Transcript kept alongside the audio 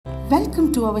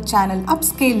Welcome to our channel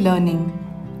Upscale Learning.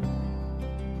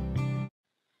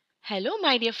 Hello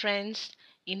my dear friends.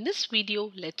 In this video,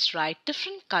 let's write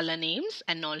different color names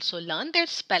and also learn their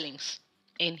spellings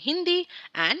in Hindi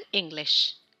and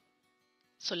English.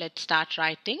 So let's start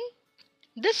writing.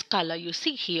 This color you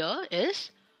see here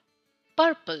is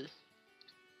purple.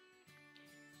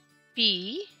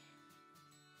 P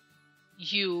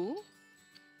U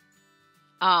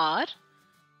R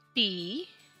P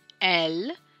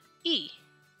L E,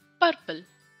 purple.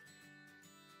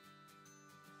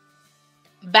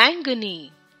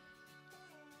 Bangani,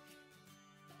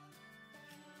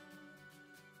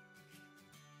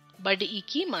 बड़ी ई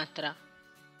की मात्रा.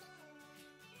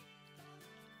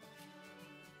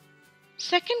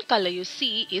 Second color you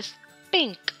see is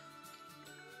pink.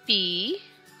 P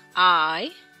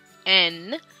I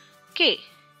N K,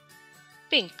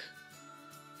 pink.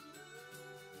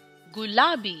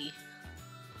 Gulabi,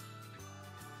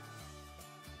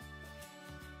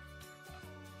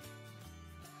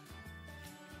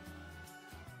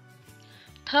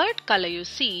 third color you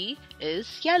see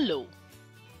is yellow.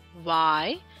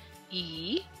 Y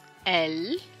E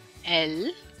L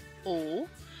L O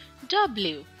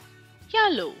W,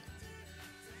 yellow.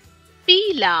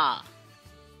 Peela,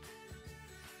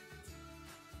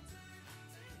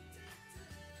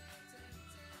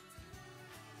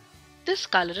 this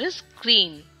color is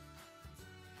green.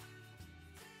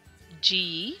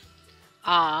 G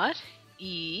R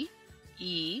E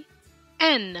E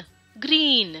N,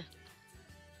 green.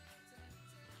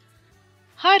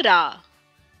 Hara.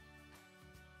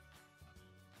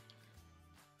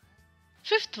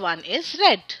 Fifth one is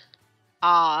red.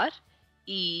 R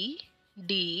E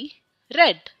D,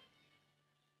 red.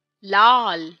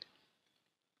 Lal.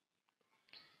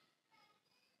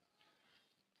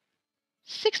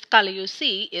 Sixth color you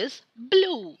see is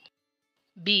blue.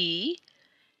 B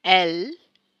L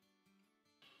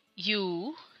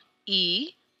U E,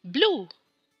 blue.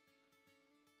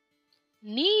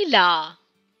 Neela.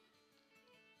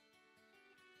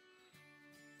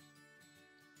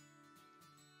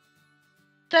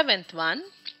 Seventh one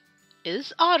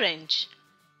is orange.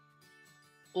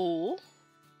 O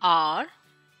R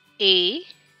A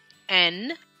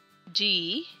N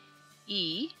G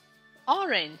E,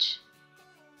 orange.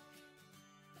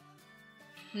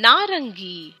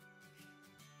 Narangi.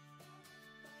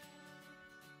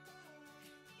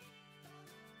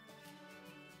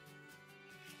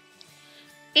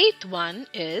 Eighth one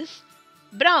is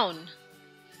brown.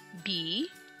 B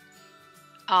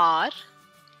R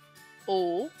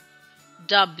O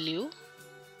W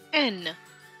N,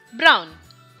 brown.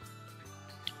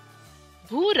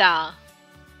 Bhura.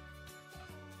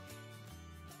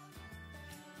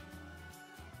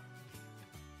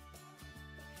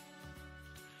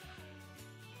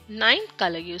 Ninth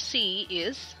color you see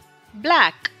is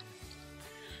black.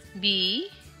 B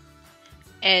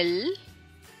L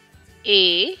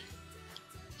A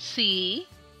C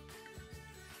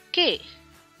K,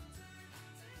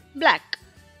 black.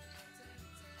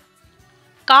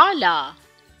 Kala.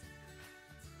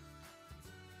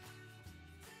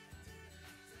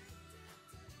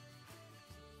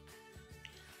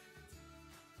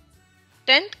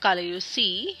 Tenth color you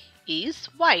see is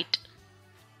white.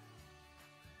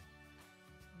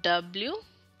 W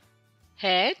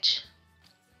H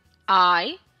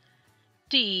I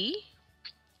T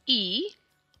E,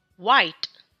 white.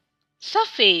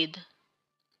 Safed.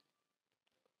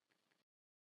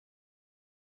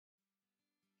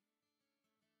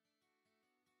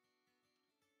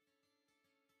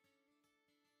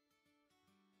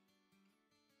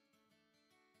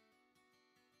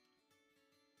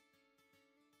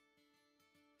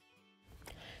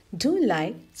 Do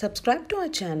like, subscribe to our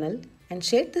channel and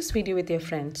share this video with your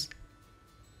friends.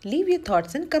 Leave your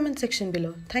thoughts in comment section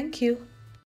below. Thank you.